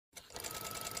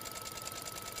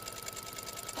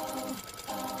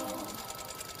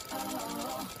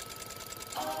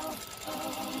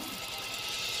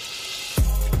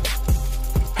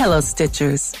Hello,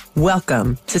 Stitchers.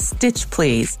 Welcome to Stitch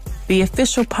Please, the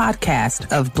official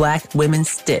podcast of Black Women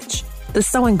Stitch, the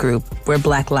sewing group where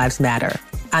Black Lives Matter.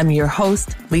 I'm your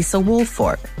host, Lisa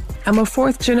Woolfork. I'm a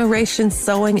fourth-generation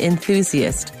sewing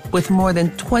enthusiast with more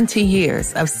than 20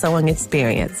 years of sewing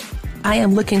experience. I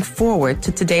am looking forward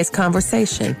to today's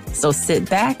conversation, so sit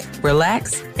back,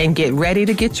 relax, and get ready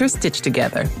to get your stitch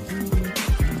together.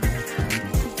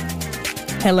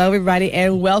 Hello, everybody,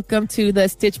 and welcome to the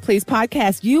Stitch Please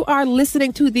podcast. You are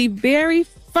listening to the very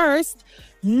first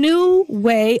new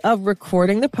way of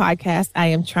recording the podcast. I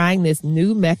am trying this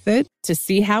new method to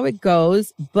see how it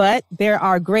goes, but there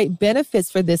are great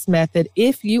benefits for this method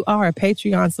if you are a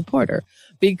Patreon supporter,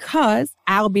 because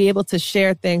I'll be able to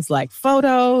share things like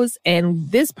photos.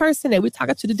 And this person that we're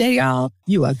talking to today, y'all,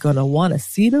 you are going to want to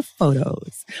see the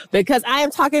photos, because I am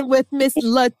talking with Miss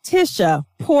LaTisha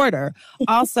Porter,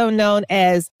 also known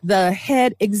as the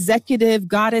head executive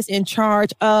goddess in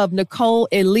charge of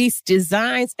NicoleElise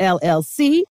Designs,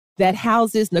 LLC, that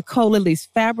houses Nicole Elise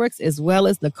Fabrics as well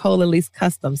as Nicole Elise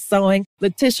Custom Sewing.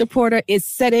 LaTisha Porter is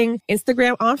setting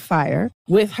Instagram on fire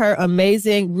with her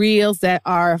amazing reels that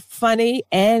are funny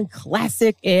and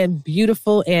classic and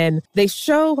beautiful. And they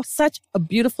show such a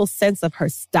beautiful sense of her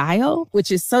style,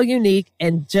 which is so unique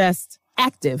and just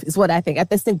active is what I think. I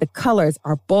just think the colors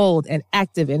are bold and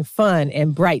active and fun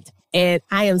and bright. And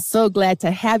I am so glad to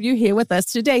have you here with us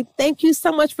today. Thank you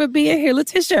so much for being here,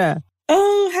 LaTisha.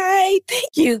 Oh, hi. Thank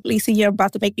you, Lisa. You're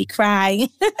about to make me cry.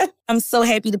 I'm so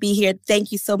happy to be here.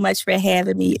 Thank you so much for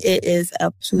having me. It is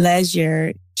a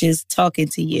pleasure just talking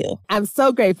to you. I'm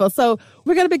so grateful. So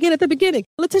we're going to begin at the beginning.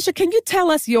 LaTisha, can you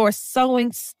tell us your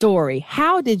sewing story?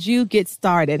 How did you get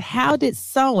started? How did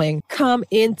sewing come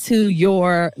into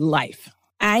your life?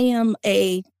 I am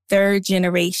a third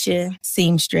generation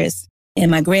seamstress, and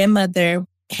my grandmother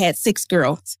had 6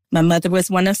 girls. My mother was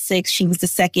one of 6. She was the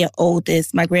second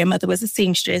oldest. My grandmother was a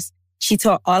seamstress. She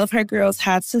taught all of her girls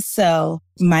how to sew.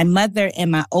 My mother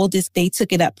and my oldest, they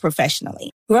took it up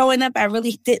professionally. Growing up, I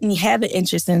really didn't have an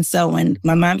interest in sewing.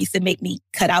 My mom used to make me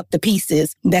cut out the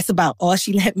pieces. That's about all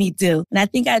she let me do. And I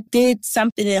think I did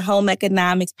something in home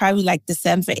economics, probably like the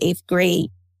 7th or 8th grade.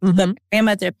 But my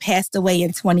grandmother passed away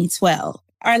in 2012.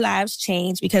 Our lives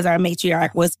changed because our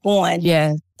matriarch was born.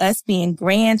 Yeah. Us being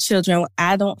grandchildren,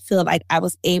 I don't feel like I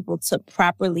was able to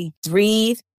properly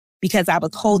breathe because I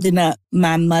was holding up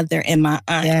my mother and my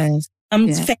aunt.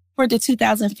 Fast forward to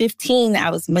 2015,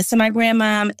 I was missing my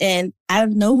grandmom, and out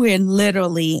of nowhere,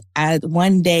 literally,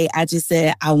 one day I just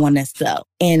said, I want to sew.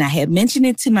 And I had mentioned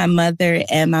it to my mother,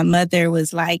 and my mother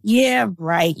was like, yeah,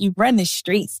 right. You run the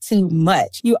streets too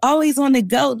much. You always want to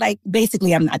go. Like,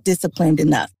 basically, I'm not disciplined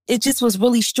enough. It just was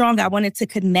really strong. I wanted to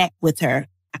connect with her.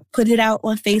 I put it out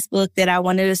on Facebook that I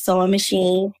wanted a sewing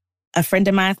machine. A friend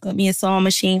of mine got me a sewing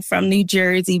machine from New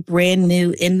Jersey, brand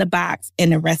new in the box,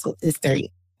 and the rest was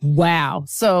history. Wow.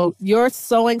 So your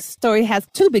sewing story has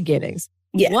 2 beginnings.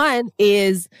 Yeah. One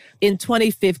is in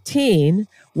 2015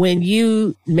 when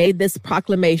you made this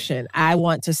proclamation, I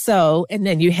want to sew. And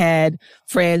then you had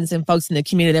friends and folks in the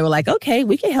community that were like, okay,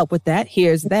 we can help with that.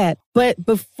 Here's that. But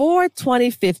before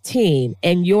 2015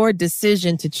 and your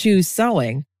decision to choose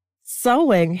sewing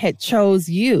had chose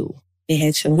you. It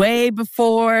had chosen way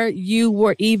before you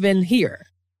were even here.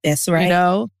 That's right. You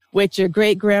know, with your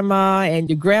great grandma and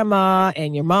your grandma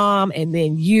and your mom, and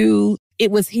then you, it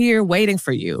was here waiting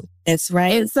for you. That's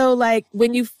right. And so like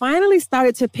when you finally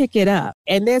started to pick it up,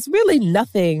 and there's really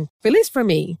nothing, at least for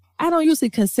me, I don't usually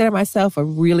consider myself a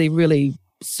really, really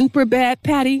super bad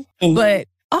patty, but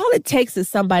all it takes is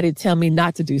somebody to tell me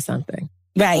not to do something.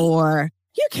 Right. Or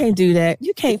you can't do that.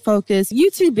 You can't focus. You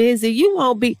too busy. You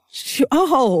won't be.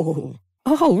 Oh,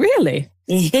 really?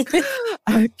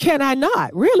 Can I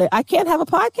not? Really? I can't have a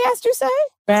podcast, you say?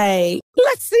 Right.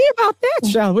 Let's see about that,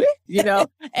 shall we? You know?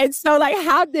 And so like,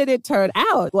 how did it turn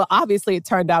out? Well, obviously it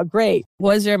turned out great.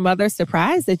 Was your mother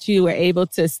surprised that you were able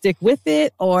to stick with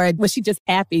it? Or was she just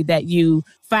happy that you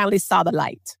finally saw the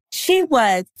light? She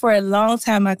was. For a long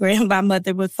time, my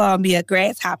grandmother would call me a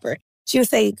grasshopper. She would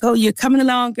say, oh, you're coming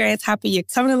along, grasshopper. You're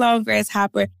coming along,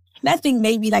 grasshopper. And I think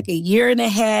maybe like a year and a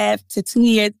half to 2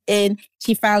 years in,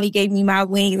 she finally gave me my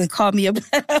wings and called me a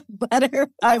butterfly.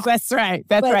 Oh, that's right.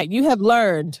 That's right. You have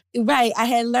learned. Right. I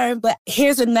had learned. But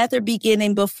here's another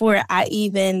beginning before I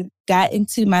even got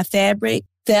into my fabric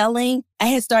selling. I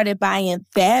had started buying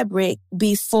fabric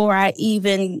before I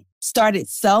even started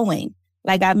sewing.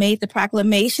 Like I made the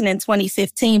proclamation in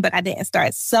 2015, but I didn't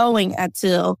start sewing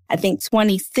until I think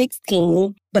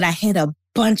 2016. But I had a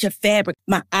bunch of fabric.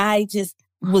 My eye just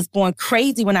was going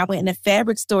crazy when I went in the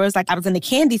fabric stores. Like I was in the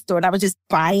candy store and I was just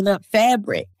buying up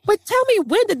fabric. But tell me,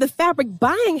 when did the fabric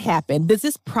buying happen? Was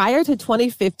this prior to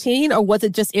 2015 or was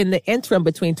it just in the interim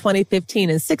between 2015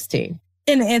 and 16?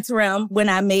 In the interim,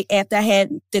 after I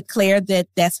had declared that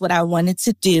that's what I wanted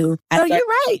to do. Oh, you're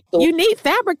right. You need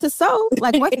fabric to sew.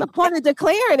 Like, what's the point of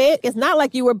declaring it? It's not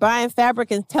like you were buying fabric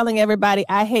and telling everybody,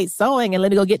 I hate sewing and let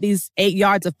me go get these 8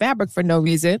 yards of fabric for no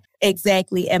reason.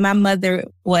 Exactly. And my mother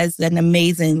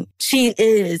she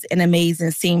is an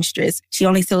amazing seamstress. She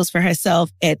only sews for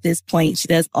herself at this point. She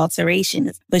does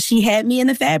alterations. But she had me in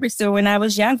the fabric store when I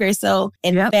was younger. So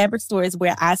in the fabric store is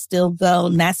where I still go,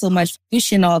 not so much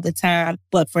fusion all the time,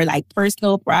 but for like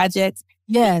personal projects.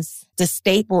 Yes. The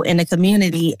staple in the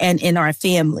community and in our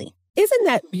family. Isn't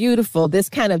that beautiful, this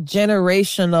kind of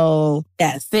generational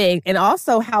thing? And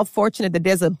also how fortunate that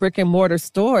there's a brick and mortar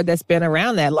store that's been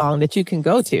around that long that you can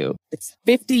go to. It's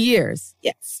 50 years.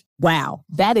 Yes. Wow.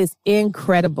 That is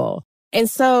incredible. And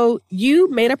so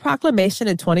you made a proclamation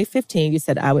in 2015. You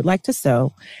said, I would like to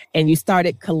sew. And you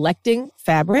started collecting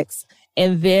fabrics.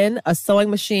 And then a sewing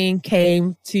machine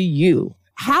came to you.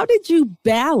 How did you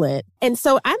balance? And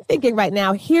so I'm thinking right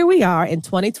now, here we are in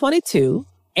 2022.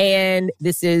 And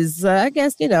this is, I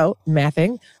guess,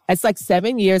 mathing. It's like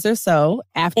 7 years or so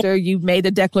after you made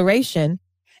the declaration.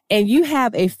 And you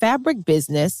have a fabric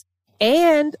business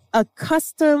and a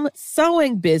custom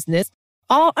sewing business,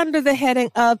 all under the heading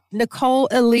of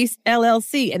NicoleElise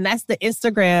LLC. And that's the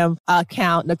Instagram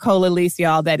account, NicoleElise,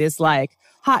 y'all, that is like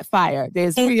hot fire.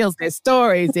 There's reels, there's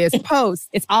stories, there's posts.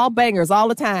 It's all bangers all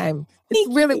the time.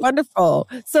 It's really wonderful.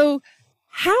 So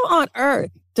how on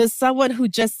earth does someone who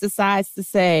just decides to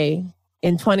say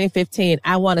in 2015,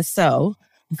 I want to sew,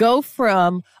 go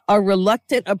from a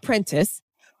reluctant apprentice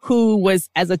who was,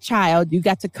 as a child, you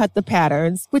got to cut the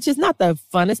patterns, which is not the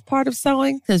funnest part of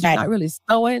sewing because you're not really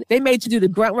sewing. They made you do the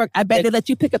grunt work. I bet they let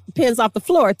you pick up the pins off the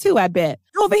floor too, I bet.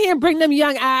 Go over here and bring them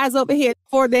young eyes over here.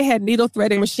 Before they had needle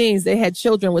threading machines, they had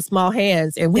children with small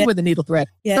hands and we were the needle thread.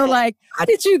 Yeah. So like, how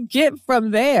did you get from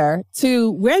there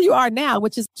to where you are now,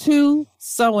 which is 2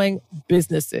 sewing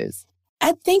businesses?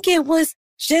 I think it was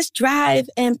just drive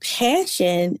and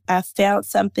passion. I found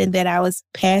something that I was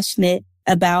passionate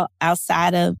about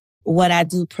outside of what I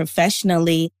do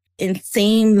professionally. It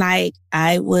seemed like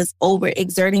I was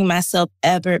overexerting myself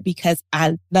ever because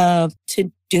I love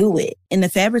to do it. In the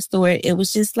fabric store, it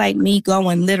was just like me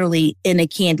going literally in a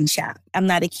candy shop. I'm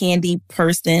not a candy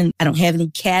person. I don't have any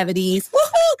cavities.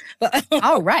 Woohoo!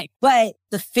 All right. But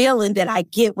the feeling that I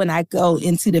get when I go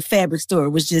into the fabric store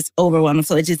was just overwhelming.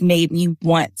 So it just made me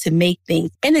want to make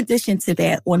things. In addition to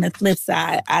that, on the flip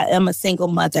side, I am a single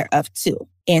mother of 2.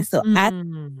 And so I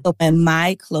open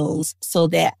my clothes so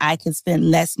that I can spend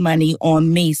less money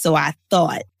on me. So I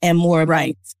thought, and more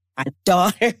my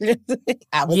daughter.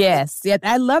 Yes.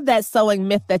 I love that sewing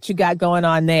myth that you got going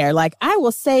on there. Like, I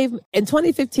will save. In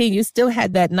 2015, you still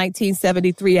had that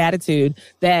 1973 attitude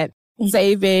that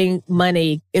saving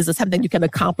money is something you can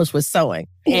accomplish with sewing.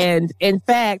 And in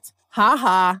fact,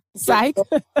 psych.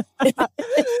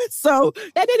 So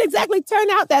that didn't exactly turn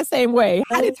out that same way.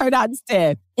 How did it turn out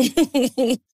instead?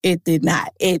 It did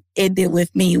not. It ended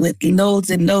with me with loads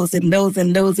and loads and loads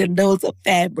and loads and loads of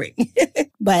fabric.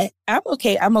 But I'm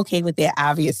okay. I'm okay with that,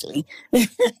 obviously,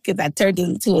 because I turned it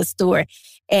into a store.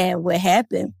 And what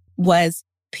happened was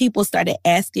people started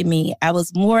asking me. I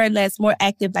was more or less more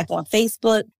active like on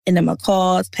Facebook in the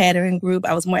McCall's pattern group.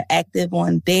 I was more active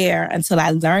on there until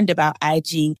I learned about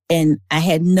IG. And I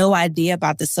had no idea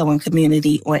about the sewing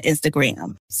community on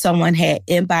Instagram. Someone had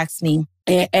inboxed me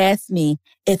and asked me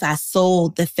if I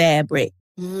sold the fabric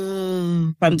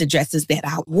from the dresses that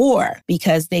I wore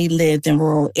because they lived in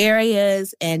rural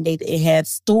areas and they have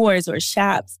stores or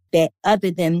shops that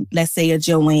other than, let's say, a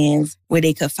Joann's where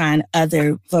they could find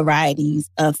other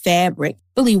varieties of fabric.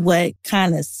 Really what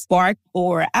kind of sparked,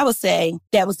 or I would say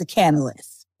that was the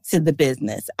catalyst to the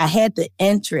business. I had the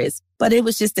interest, but it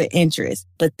was just an interest,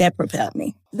 but that propelled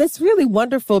me. That's really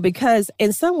wonderful because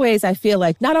in some ways I feel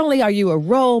like not only are you a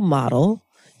role model,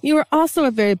 you are also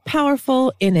a very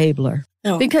powerful enabler.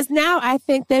 Oh. Because now I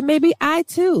think that maybe I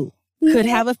too could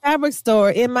have a fabric store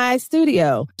in my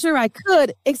studio. Sure, I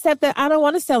could, except that I don't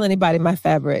want to sell anybody my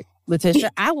fabric,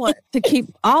 LaTisha. I want to keep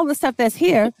all the stuff that's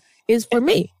here is for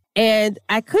me. And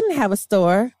I couldn't have a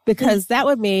store because that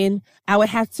would mean I would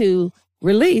have to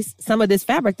release some of this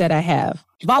fabric that I have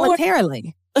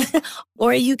voluntarily.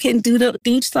 Or you can do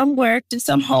some work, do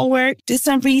some homework, do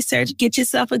some research, get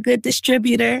yourself a good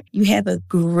distributor. You have a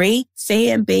great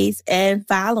fan base and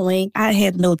following. I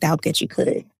have no doubt that you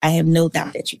could.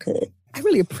 I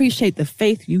really appreciate the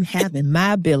faith you have in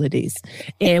my abilities.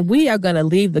 And we are going to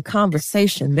leave the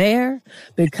conversation there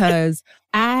because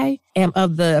I am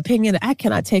of the opinion that I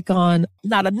cannot take on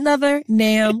not another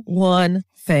damn one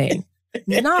thing.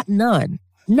 Not none.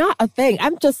 Not a thing.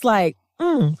 I'm just like,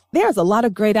 there's a lot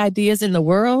of great ideas in the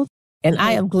world. And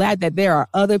I am glad that there are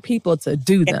other people to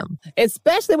do them,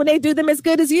 especially when they do them as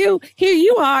good as you. Here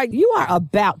you are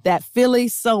about that Philly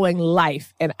sewing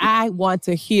life. And I want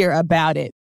to hear about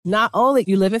it. Not only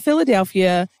you live in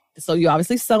Philadelphia, so you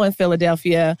obviously sew in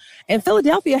Philadelphia. And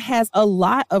Philadelphia has a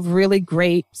lot of really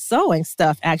great sewing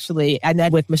stuff, actually. I know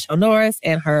with Michelle Norris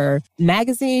and her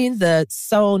magazine, the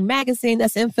Sewn magazine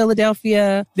that's in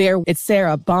Philadelphia. It's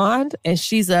Sarah Bond, and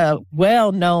she's a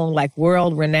well-known, like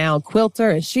world-renowned quilter,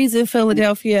 and she's in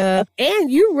Philadelphia. And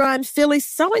you run Philly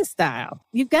Sewing Style.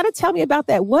 You've got to tell me about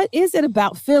that. What is it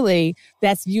about Philly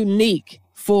that's unique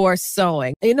for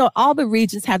sewing? You know, all the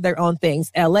regions have their own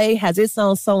things. LA has its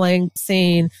own sewing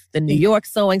scene, the New York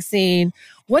sewing scene.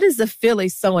 What is the Philly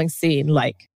sewing scene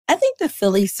like? I think the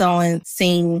Philly sewing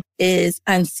scene is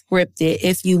unscripted,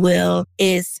 if you will.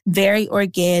 It's very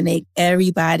organic.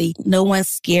 Everybody, no one's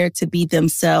scared to be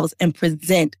themselves and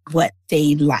present what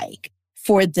they like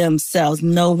for themselves.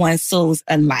 No one sews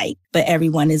alike, but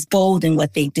everyone is bold in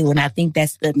what they do. And I think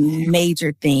that's the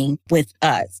major thing with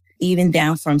us. Even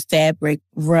down from Fabric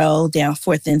Row, down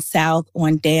 4th and South,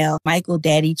 on down. Michael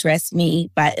Daddy Dressed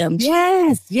Me by MJ.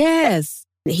 Yes.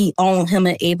 Him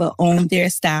and Ava own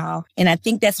their style. And I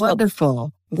think that's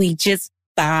wonderful. We just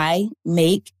buy,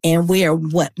 make, and wear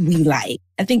what we like.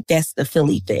 I think that's the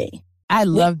Philly thing. I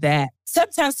love that.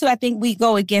 Sometimes, too, I think we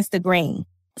go against the grain.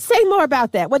 Say more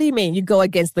about that. What do you mean you go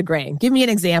against the grain? Give me an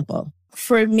example.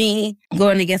 For me,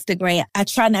 going against the grain, I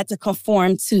try not to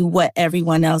conform to what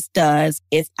everyone else does.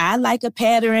 If I like a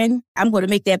pattern, I'm going to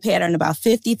make that pattern about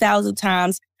 50,000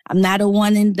 times. I'm not a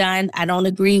one and done. I don't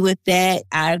agree with that.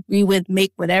 I agree with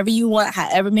make whatever you want,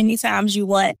 however many times you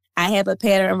want. I have a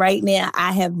pattern right now.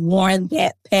 I have worn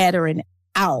that pattern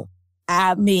out.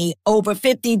 I mean, over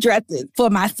 50 dresses for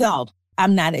myself.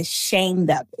 I'm not ashamed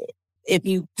of it. If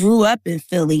you grew up in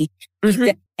Philly,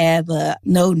 you have a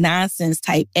no nonsense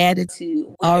type attitude.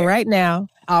 All right now.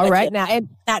 And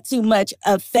not too much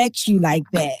affects you like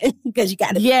that because you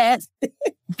got to.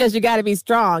 Because you got to be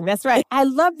strong. That's right. I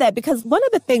love that because one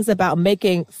of the things about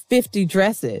making 50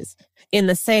 dresses in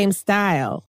the same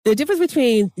style, the difference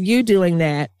between you doing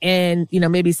that and, you know,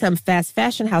 maybe some fast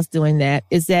fashion house doing that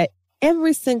is that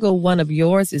every single one of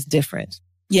yours is different.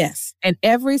 Yes. And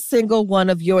every single one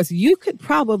of yours, you could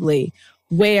probably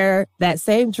wear that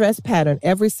same dress pattern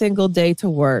every single day to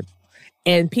work,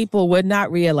 and people would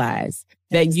not realize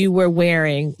that you were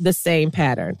wearing the same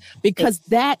pattern, because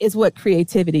that is what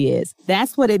creativity is.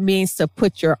 That's what it means to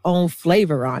put your own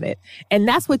flavor on it. And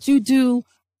that's what you do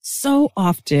so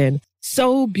often,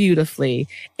 so beautifully.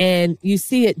 And you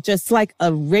see it just like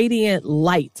a radiant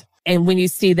light. And when you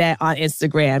see that on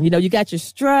Instagram, you know, you got your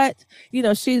strut, you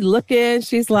know, she's looking,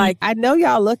 she's like, I know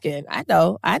y'all looking. I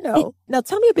know. Now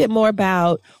tell me a bit more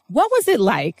about what was it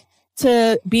like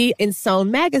to be in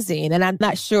Sewn magazine? And I'm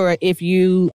not sure if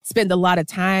you spend a lot of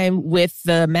time with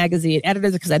the magazine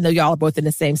editors, because I know y'all are both in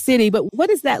the same city, but what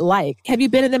is that like? Have you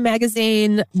been in the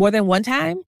magazine more than one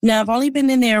time? No, I've only been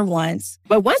in there once.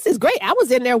 But once is great. I was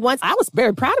in there once. I was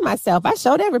very proud of myself. I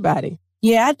showed everybody.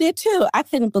 Yeah, I did too. I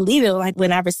couldn't believe it. Like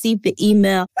when I received the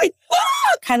email, like,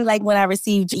 kind of like when I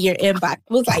received your inbox. It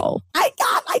was like, my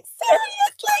God, like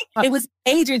seriously? It was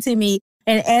major to me.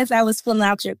 And as I was filling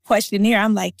out your questionnaire,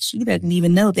 I'm like, she doesn't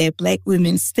even know that Black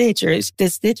Women Stitch or the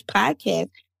Stitch podcast.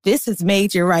 This is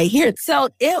major right here. So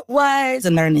it was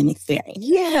a learning experience.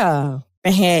 Yeah. I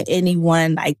had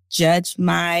anyone like judge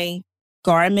my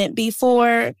garment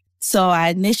before. So I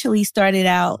initially started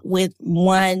out with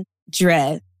one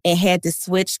dress and had to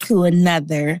switch to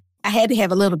another. I had to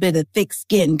have a little bit of thick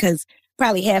skin because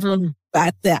probably half of them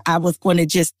I thought I was going to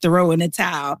just throw in a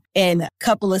towel. And a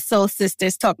couple of soul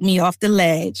sisters talked me off the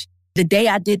ledge. The day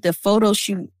I did the photo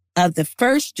shoot of the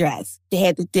first dress, they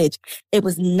had the ditch. It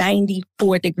was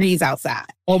 94 degrees outside.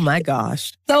 Oh my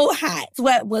gosh. So hot.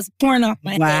 Sweat was pouring off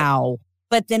my head. Wow.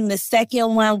 But then the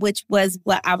second one, which was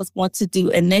what I was going to do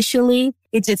initially,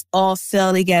 it just all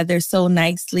fell together so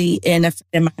nicely in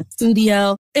my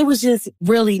studio. It was just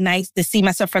really nice to see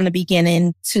myself from the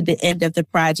beginning to the end of the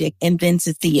project and then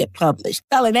to see it published.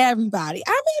 Telling everybody,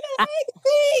 I'm in the next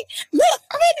thing. Look,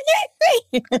 I'm in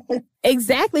the next thing.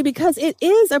 Exactly, because it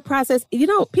is a process. You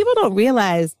know, people don't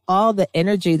realize all the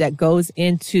energy that goes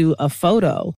into a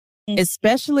photo,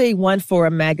 especially one for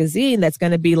a magazine that's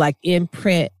going to be like in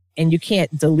print. And you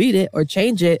can't delete it or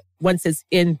change it once it's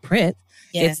in print.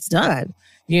 Yes. It's done.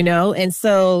 And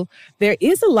so there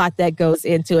is a lot that goes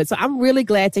into it. So I'm really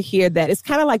glad to hear that. It's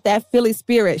kind of like that Philly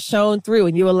spirit shone through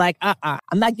and you were like, I'm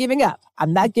not giving up.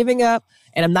 I'm not giving up,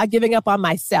 and I'm not giving up on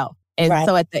myself. And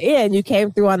so at the end, you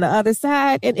came through on the other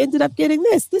side and ended up getting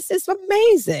this. This is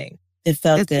amazing. It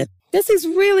felt good. This is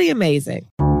really amazing.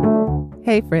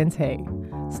 Hey, friends. Hey.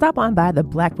 Stop on by the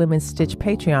Black Women Stitch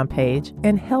Patreon page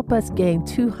and help us gain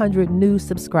 200 new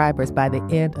subscribers by the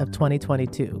end of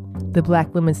 2022. The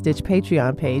Black Women Stitch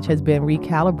Patreon page has been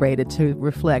recalibrated to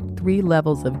reflect 3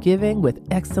 levels of giving with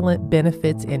excellent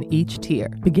benefits in each tier.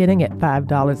 Beginning at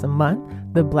 $5 a month,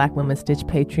 the Black Women Stitch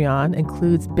Patreon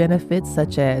includes benefits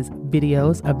such as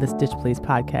videos of the Stitch Please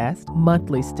podcast,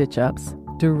 monthly stitch ups,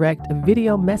 direct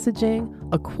video messaging,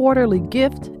 a quarterly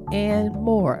gift, and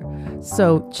more.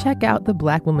 So check out the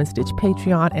Black Women Stitch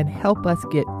Patreon and help us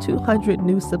get 200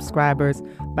 new subscribers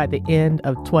by the end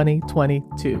of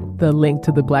 2022. The link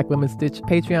to the Black Women Stitch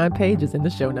Patreon page is in the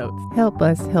show notes. Help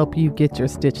us help you get your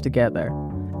stitch together.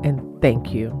 And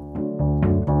thank you.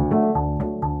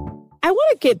 I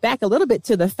want to get back a little bit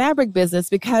to the fabric business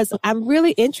because I'm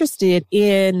really interested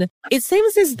in, it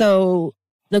seems as though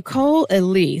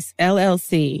NicoleElise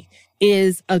LLC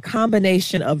is a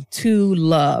combination of 2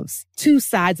 loves, 2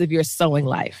 sides of your sewing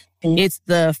life. It's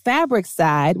the fabric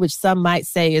side, which some might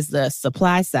say is the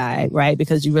supply side, right?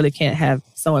 Because you really can't have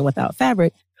sewing without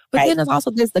fabric. But then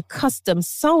there's the custom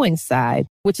sewing side,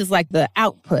 which is like the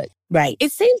output. Right.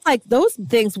 It seems like those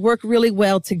things work really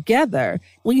well together.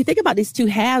 When you think about these 2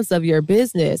 halves of your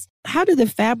business, how do the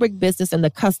fabric business and the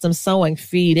custom sewing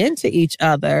feed into each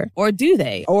other? Or do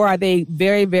they? Or are they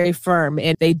very, very firm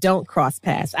and they don't cross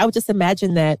paths? I would just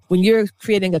imagine that when you're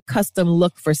creating a custom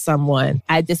look for someone,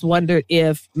 I just wondered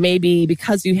if maybe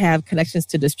because you have connections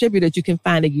to distributors, you can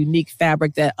find a unique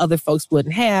fabric that other folks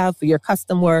wouldn't have for your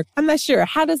custom work. I'm not sure.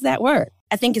 How does that work?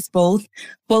 I think it's both.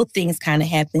 Both things kind of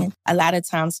happen. A lot of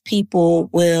times people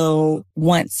will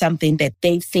want something that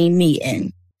they've seen me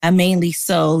in. I mainly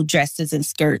sew dresses and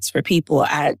skirts for people.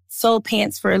 I sewed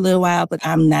pants for a little while, but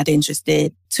I'm not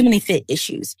interested. Too many fit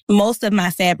issues. Most of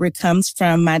my fabric comes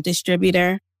from my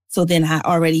distributor. So then I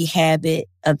already have it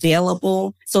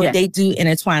available. So they do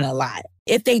intertwine a lot.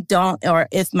 If they don't, or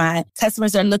if my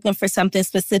customers are looking for something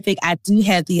specific, I do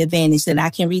have the advantage that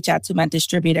I can reach out to my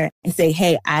distributor and say,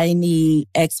 hey, I need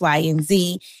X, Y, and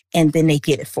Z, and then they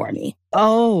get it for me.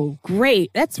 Oh, great.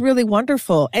 That's really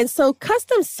wonderful. And so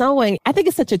custom sewing, I think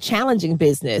it's such a challenging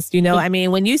business. I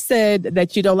mean, when you said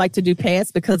that you don't like to do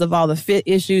pants because of all the fit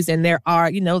issues, and there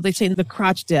are, they change the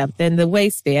crotch depth and the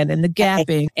waistband and the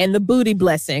gapping and the booty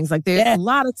blessings, like there's a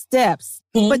lot of steps.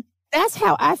 But that's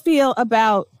how I feel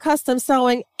about custom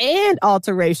sewing and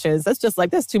alterations. That's just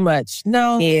like, that's too much.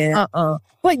 No. Yeah.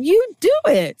 But you do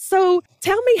it. So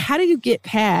tell me, how do you get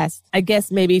past, I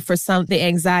guess maybe for some, the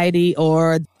anxiety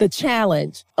or the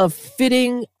challenge of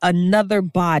fitting another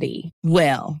body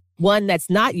well, one that's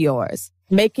not yours,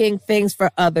 making things for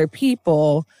other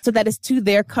people so that it's to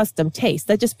their custom taste?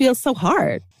 That just feels so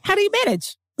hard. How do you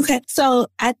manage? Okay. So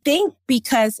I think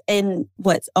because in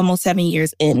almost 7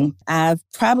 years in, I've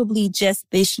probably just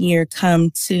this year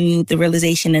come to the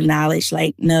realization and knowledge,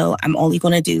 like, no, I'm only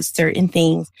going to do certain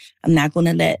things. I'm not going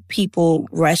to let people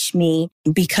rush me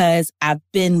because I've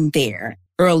been there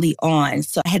early on.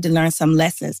 So I had to learn some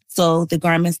lessons. So the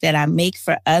garments that I make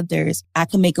for others, I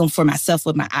can make them for myself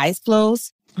with my eyes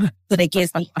closed. So that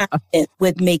gives me confidence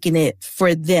with making it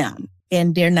for them.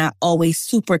 And they're not always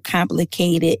super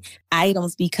complicated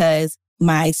items because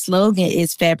my slogan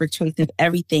is fabric choice of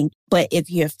everything. But if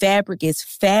your fabric is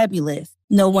fabulous,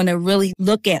 no one will really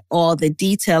look at all the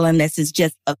detail unless it's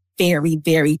just a very,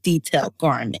 very detailed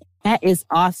garment. That is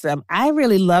awesome. I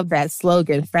really love that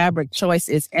slogan, fabric choice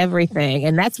is everything.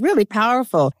 And that's really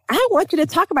powerful. I want you to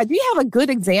talk about, do you have a good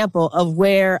example of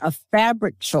where a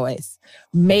fabric choice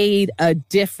made a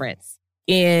difference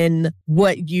in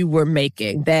what you were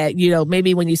making? That,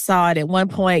 maybe when you saw it at one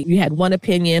point, you had one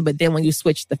opinion, but then when you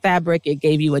switched the fabric, it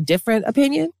gave you a different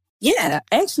opinion? Yeah,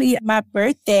 actually, my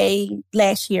birthday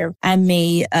last year, I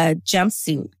made a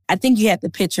jumpsuit. I think you have the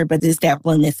picture, but it's that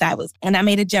one that I was. And I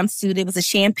made a jumpsuit. It was a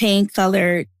champagne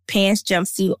colored pants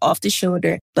jumpsuit off the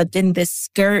shoulder. But then the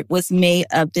skirt was made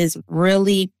of this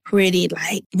really pretty,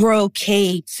 like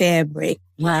brocade fabric.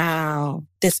 Wow.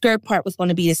 The skirt part was going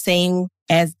to be the same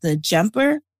as the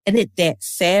jumper. And that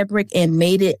fabric and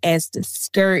made it as the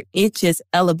skirt. It just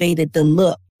elevated the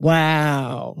look.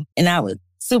 Wow. And I was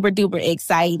super duper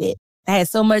excited. I had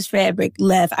so much fabric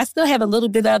left. I still have a little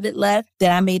bit of it left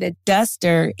that I made a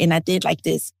duster and I did like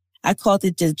this. I called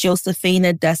it the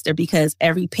Josephina duster because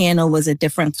every panel was a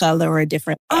different color or a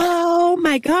different. Oh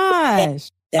my gosh.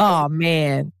 Oh,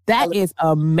 man. That is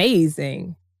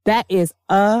amazing. That is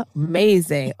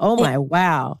amazing. Oh, my,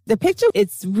 wow. The picture,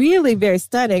 it's really very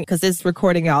stunning because this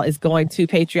recording, y'all, is going to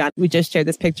Patreon. We just shared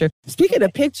this picture. Speaking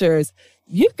of pictures,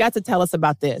 you've got to tell us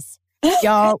about this.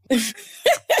 Y'all,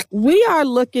 we are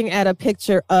looking at a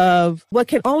picture of what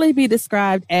can only be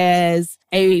described as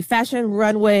a fashion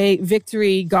runway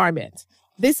victory garment.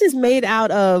 This is made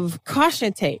out of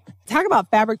caution tape. Talk about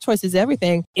fabric choice is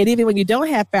everything. And even when you don't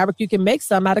have fabric, you can make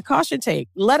some out of caution tape.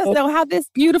 Let us know how this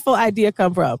beautiful idea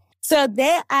come from. So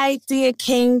that idea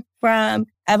came from,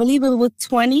 I believe it was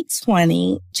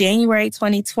 2020, January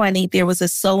 2020. There was a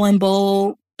sewing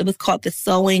bowl. It was called the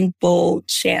Sewing Bowl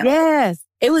Channel. Yes.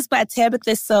 It was by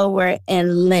Tabitha Sower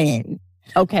and Lynn.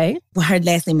 Okay. Well, her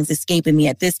last name is escaping me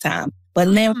at this time. But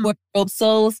Lynn Wardrobe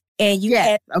Sews. And you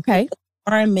had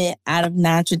garment out of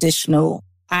non-traditional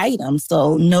items.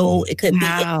 So no, it couldn't be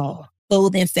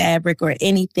clothing, fabric, or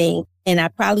anything. And I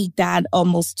probably died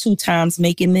almost 2 times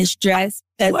making this dress.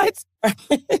 What?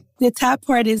 The top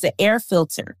part is an air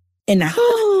filter. And I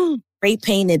spray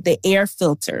painted the air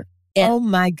filter. And oh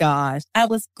my gosh. I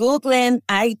was Googling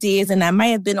ideas and I might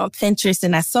have been on Pinterest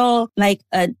and I saw like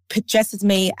a dress is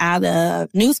made out of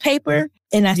newspaper.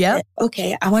 And I said,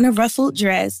 okay, I want a ruffled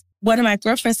dress. One of my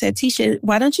girlfriends said, Tisha,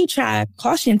 why don't you try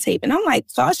caution tape? And I'm like,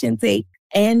 caution tape.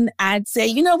 And I'd say,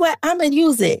 you know what? I'm going to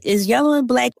use it. It's yellow and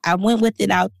black. I went with it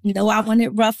out. I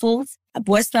wanted ruffles. I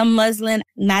bought some muslin,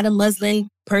 not a muslin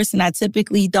person. I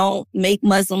typically don't make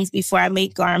muslins before I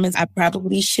make garments. I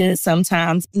probably should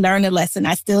sometimes learn a lesson.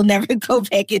 I still never go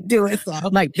back and do it. So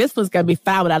I'm like, this one's going to be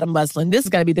fine without a muslin. This is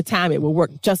going to be the time it will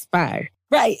work just fine.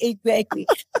 Right, exactly.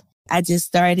 I just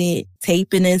started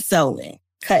taping and sewing,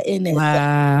 cutting and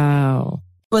wow.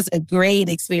 It was a great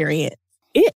experience.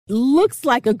 It looks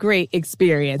like a great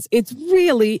experience. It's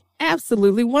really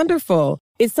absolutely wonderful.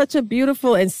 It's such a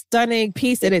beautiful and stunning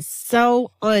piece, and it's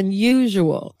so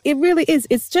unusual. It really is.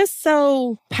 It's just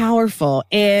so powerful.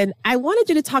 And I wanted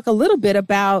you to talk a little bit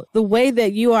about the way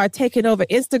that you are taking over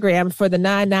Instagram for the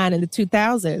 99 and the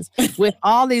 2000s with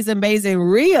all these amazing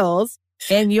reels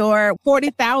and your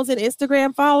 40,000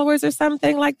 Instagram followers or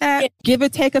something like that. Give or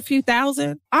take a few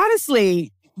thousand.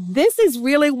 Honestly, this is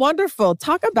really wonderful.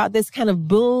 Talk about this kind of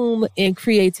boom in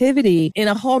creativity in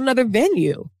a whole nother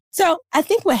venue. So I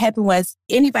think what happened was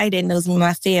anybody that knows me,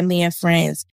 my family and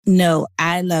friends, know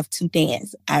I love to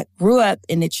dance. I grew up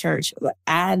in the church, but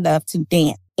I love to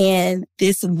dance. And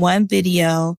this one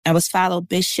video, I was following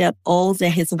Bishop Oles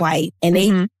and his wife, and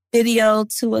they video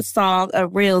to a song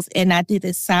of reels, and I did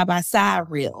a side-by-side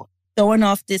reel. Throwing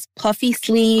off this puffy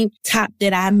sleeve top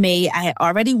that I made. I had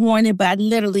already worn it, but I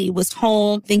literally was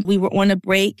home. I think we were on a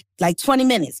break, like 20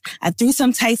 minutes. I threw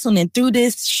some tights on and threw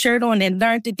this shirt on and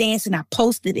learned to dance, and I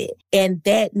posted it. And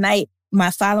that night,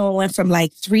 my following went from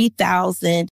like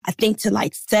 3,000, I think, to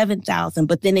like 7,000,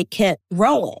 but then it kept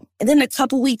growing. And then a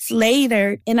couple weeks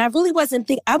later, and I really wasn't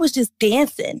thinking, I was just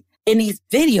dancing. In these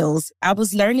videos, I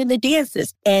was learning the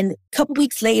dances. And a couple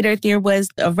weeks later, there was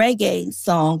a reggae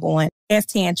song on,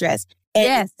 Afghan Dress.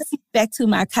 And back to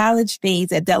my college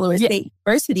days at Delaware State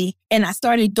University, and I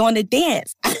started doing the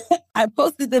dance. I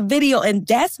posted the video, and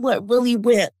that's what really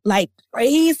went like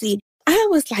crazy. I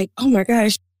was like, oh my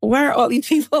gosh, why are all these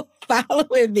people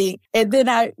following me? And then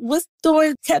I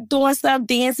kept doing some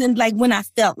dancing like when I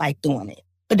felt like doing it.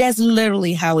 But that's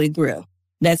literally how it grew.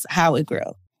 That's how it grew.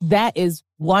 That is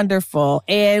wonderful.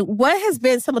 And what has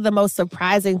been some of the most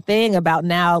surprising thing about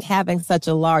now having such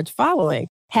a large following?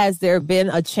 Has there been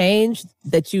a change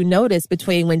that you noticed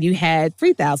between when you had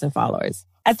 3,000 followers?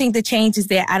 I think the change is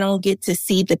that I don't get to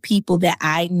see the people that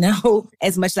I know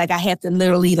as much. Like I have to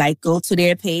literally like go to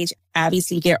their page.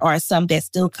 Obviously, there are some that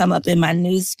still come up in my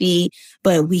newsfeed,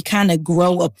 but we kind of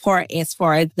grow apart as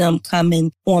far as them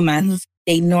coming on my newsfeed.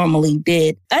 They normally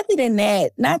did. Other than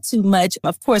that, not too much.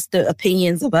 Of course, the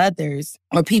opinions of others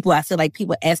or people, I feel like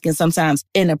people asking sometimes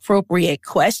inappropriate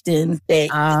questions that,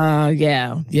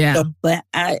 yeah. But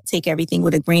I take everything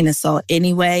with a grain of salt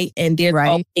anyway. And there's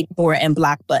all ignore and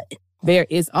block button. There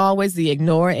is always the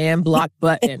ignore and block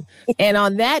button. And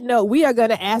on that note, we are going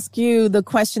to ask you the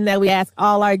question that we ask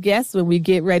all our guests when we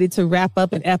get ready to wrap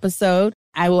up an episode.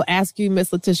 I will ask you,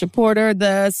 Miss LaTisha Porter,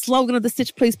 the slogan of the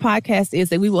Stitch Please podcast is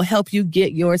that we will help you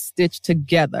get your stitch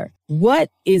together. What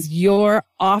is your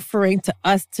offering to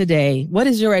us today? What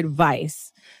is your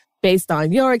advice based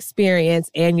on your experience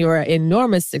and your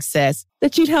enormous success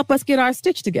that you'd help us get our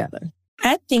stitch together?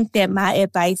 I think that my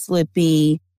advice would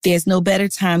be there's no better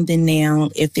time than now.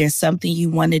 If there's something you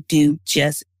want to do,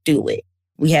 just do it.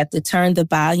 We have to turn the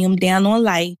volume down on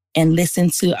life and listen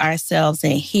to ourselves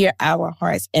and hear our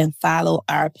hearts and follow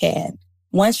our path.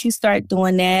 Once you start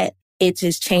doing that, it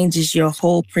just changes your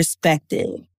whole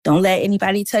perspective. Don't let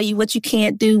anybody tell you what you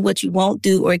can't do, what you won't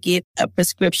do, or give a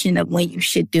prescription of when you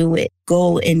should do it.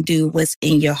 Go and do what's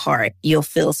in your heart. You'll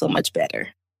feel so much better.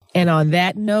 And on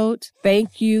that note,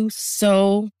 thank you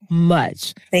so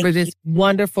much for this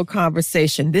wonderful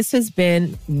conversation. This has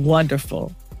been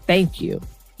wonderful. Thank you.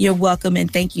 You're welcome.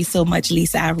 And thank you so much,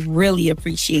 Lisa. I really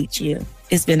appreciate you.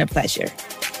 It's been a pleasure.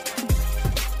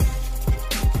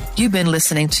 You've been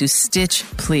listening to Stitch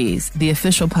Please, the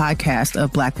official podcast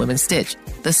of Black Women Stitch,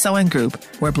 the sewing group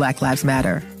where Black Lives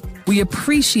Matter. We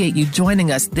appreciate you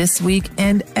joining us this week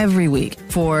and every week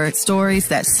for stories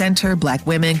that center Black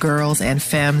women, girls, and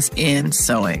femmes in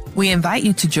sewing. We invite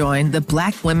you to join the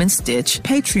Black Women Stitch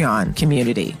Patreon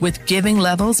community with giving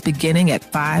levels beginning at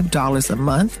 $5 a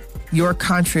month. Your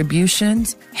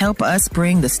contributions help us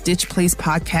bring the Stitch Please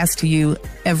podcast to you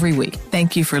every week.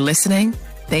 Thank you for listening.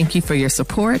 Thank you for your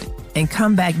support, and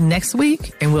come back next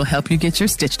week and we'll help you get your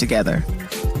stitch together.